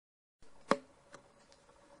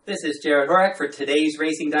This is Jared Horak for today's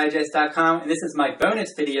RacingDigest.com, and this is my bonus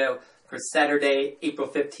video for Saturday, April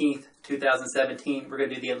 15th, 2017. We're going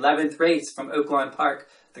to do the 11th race from Oaklawn Park,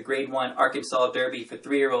 the Grade 1 Arkansas Derby for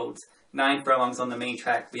 3-year-olds, 9 furlongs on the main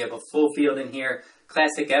track. We have a full field in here.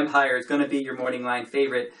 Classic Empire is going to be your morning line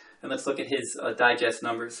favorite, and let's look at his digest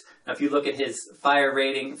numbers. Now, if you look at his fire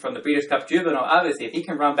rating from the Breeders' Cup Juvenile, obviously, if he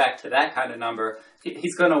can run back to that kind of number,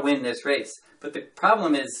 he's going to win this race. But the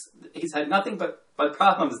problem is, he's had nothing but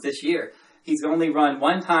problems this year. He's only run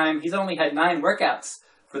one time. He's only had 9 workouts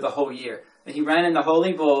for the whole year. And he ran in the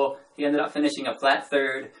Holy Bull. He ended up finishing a flat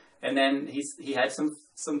third, and then he had some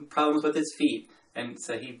problems with his feet, and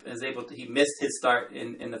so he missed his start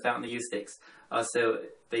in the Fountain of Youth Stakes. So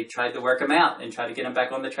they tried to work him out and try to get him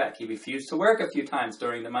back on the track. He refused to work a few times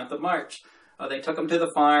during the month of March. They took him to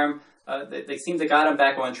the farm. They seem to got him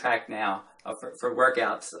back on track now for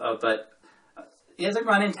workouts, but he hasn't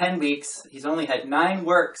run in 10 weeks. He's only had 9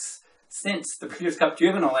 works since the Breeders' Cup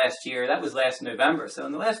Juvenile last year. That was last November. So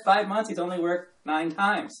in the last 5 months, he's only worked 9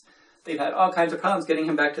 times. They've had all kinds of problems getting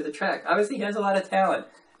him back to the track. Obviously, he has a lot of talent.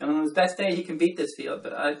 And on his best day, he can beat this field.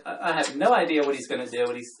 But I have no idea what he's going to do.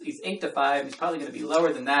 And he's 8-5. He's probably going to be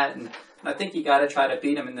lower than that. And I think you got to try to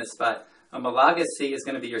beat him in this spot. Malagacy is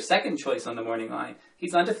going to be your second choice on the morning line.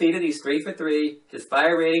 He's undefeated. He's 3 for 3. His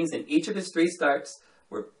fire ratings in each of his 3 starts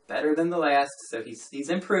were better than the last, so he's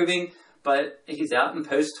improving, but he's out in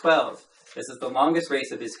post 12. This is the longest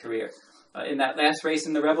race of his career. In that last race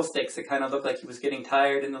in the Rebel Stakes, it kind of looked like he was getting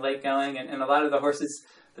tired in the late going, and a lot of the horses,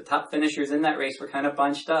 the top finishers in that race, were kind of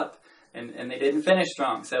bunched up, and they didn't finish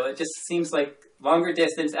strong. So it just seems like longer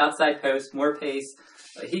distance, outside post, more pace.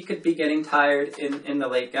 He could be getting tired in the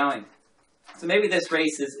late going. So maybe this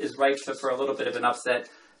race is ripe for a little bit of an upset,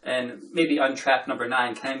 and maybe Untrapped number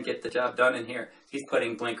 9 can get the job done in here. He's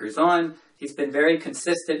putting blinkers on. He's been very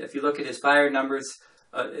consistent. If you look at his fire numbers,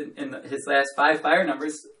 his last 5 fire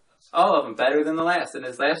numbers, all of them better than the last. In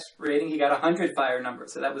his last rating, he got 100 fire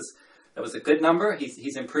numbers. So that was a good number.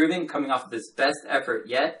 He's improving, coming off of his best effort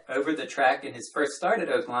yet over the track in his first start at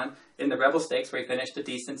Oaklawn in the Rebel Stakes, where he finished a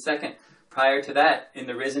decent second. Prior to that, in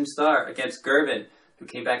the Risen Star against Gervin, who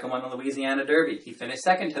came back and won the Louisiana Derby. He finished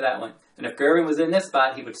second to that one. And if Gervin was in this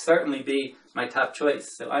spot, he would certainly be my top choice.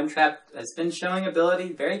 So Untrapped has been showing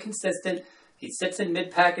ability, very consistent. He sits in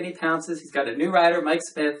mid-pack and he pounces. He's got a new rider, Mike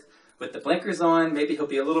Smith, with the blinkers on. Maybe he'll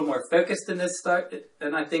be a little more focused in this start.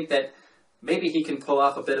 And I think that maybe he can pull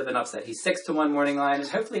off a bit of an upset. He's 6-1 morning line, and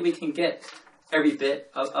hopefully we can get every bit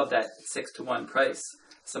of that 6-1 price.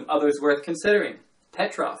 Some others worth considering.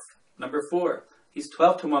 Petrov, number 4. He's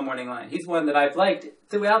 12-1 morning line. He's one that I've liked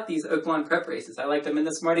throughout these Oaklawn prep races. I liked him in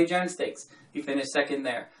the Smarty Jones Stakes. He finished second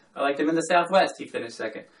there. I liked him in the Southwest. He finished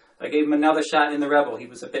second. I gave him another shot in the Rebel. He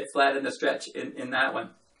was a bit flat in the stretch in that one.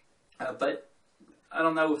 But I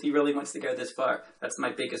don't know if he really wants to go this far. That's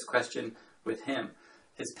my biggest question with him.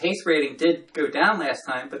 His pace rating did go down last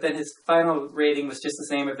time, but then his final rating was just the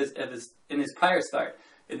same in his prior start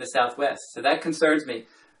in the Southwest. So that concerns me.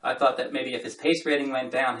 I thought that maybe if his pace rating went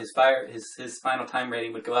down, his final time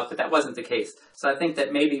rating would go up, but that wasn't the case. So I think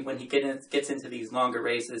that maybe when he gets into these longer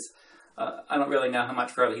races, I don't really know how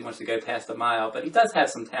much further he wants to go past a mile, but he does have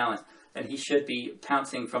some talent, and he should be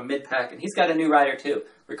pouncing from mid-pack. And he's got a new rider too,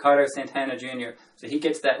 Ricardo Santana Jr. So he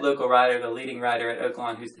gets that local rider, the leading rider at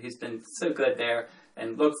Oaklawn, who's been so good there,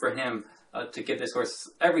 and look for him to give this horse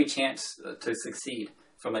every chance to succeed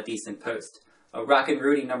from a decent post. Rockin'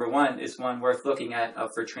 Rudy, number 1, is one worth looking at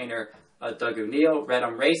for trainer Doug O'Neill.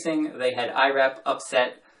 Redham Racing, they had IREP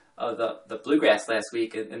upset the Bluegrass last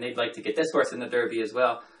week, and they'd like to get this horse in the Derby as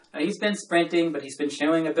well. He's been sprinting, but he's been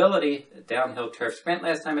showing ability. Downhill turf sprint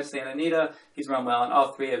last time at Santa Anita. He's run well in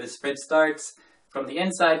all 3 of his sprint starts. From the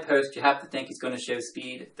inside post, you have to think he's going to show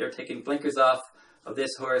speed. They're taking blinkers off of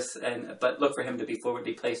this horse, but look for him to be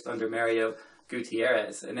forwardly placed under Mario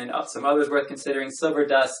Gutierrez. And then some others worth considering. Silver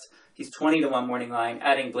Dust. He's 20-1 morning line,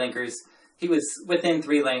 adding blinkers. He was within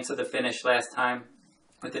 3 lengths of the finish last time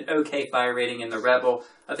with an okay fire rating in the Rebel.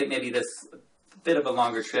 I think maybe this bit of a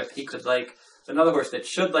longer trip he could like. Another horse that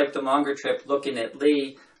should like the longer trip, looking at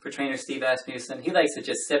Lee for trainer Steve Asmussen. He likes to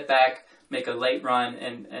just sit back, make a late run,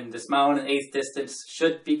 and this mile and 1/8 distance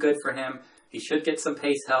should be good for him. He should get some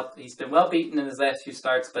pace help. He's been well beaten in his last few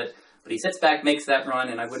starts, but he sits back, makes that run,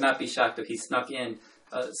 and I would not be shocked if he snuck in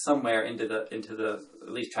somewhere into the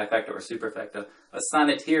at least trifecta or superfecta.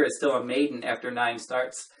 Sonneteer is still a maiden after 9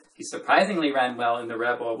 starts. He surprisingly ran well in the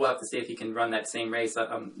Rebel. We'll have to see if he can run that same race.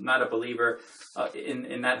 I'm not a believer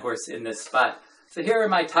in that horse in this spot. So here are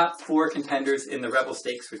my top 4 contenders in the Rebel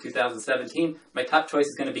Stakes for 2017. My top choice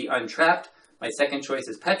is going to be Untrapped. My second choice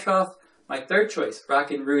is Petrov. my third choice,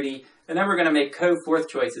 Rockin' Rudy, and then we're going to make co-fourth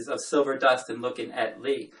choices of Silver Dust and Looking at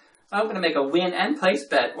Lee. I'm going to make a win and place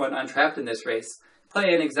bet on Untrapped in this race.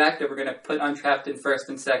 Play an exacta, we're going to put Untrapped in first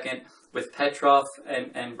and second with Petrov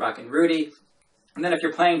and Rockin' Rudy. And then if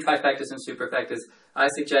you're playing trifectas and superfectas, I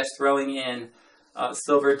suggest throwing in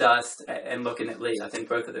Silver Dust and Looking at Lee. I think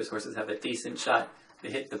both of those horses have a decent shot to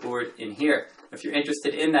hit the board in here. If you're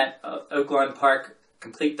interested in that Oaklawn Park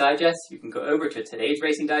Complete Digest, you can go over to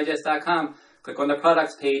todaysracingdigest.com, click on the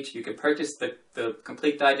products page. You can purchase the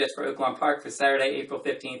Complete Digest for Oaklawn Park for Saturday, April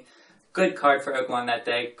 15th. Good card for Oaklawn that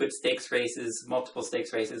day, good stakes races, multiple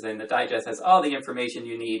stakes races, and the digest has all the information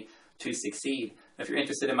you need to succeed. If you're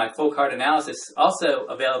interested in my full card analysis, also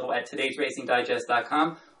available at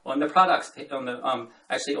todaysracingdigest.com on the products,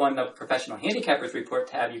 actually on the Professional Handicappers Report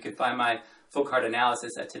tab, you can find my full card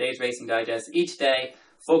analysis at Today's Racing Digest each day,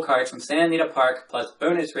 full cards from Santa Anita Park, plus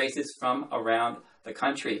bonus races from around the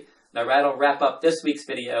country. Now that'll wrap up this week's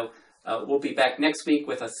video. We'll be back next week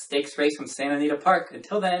with a stakes race from Santa Anita Park.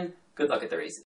 Until then, good luck at the races.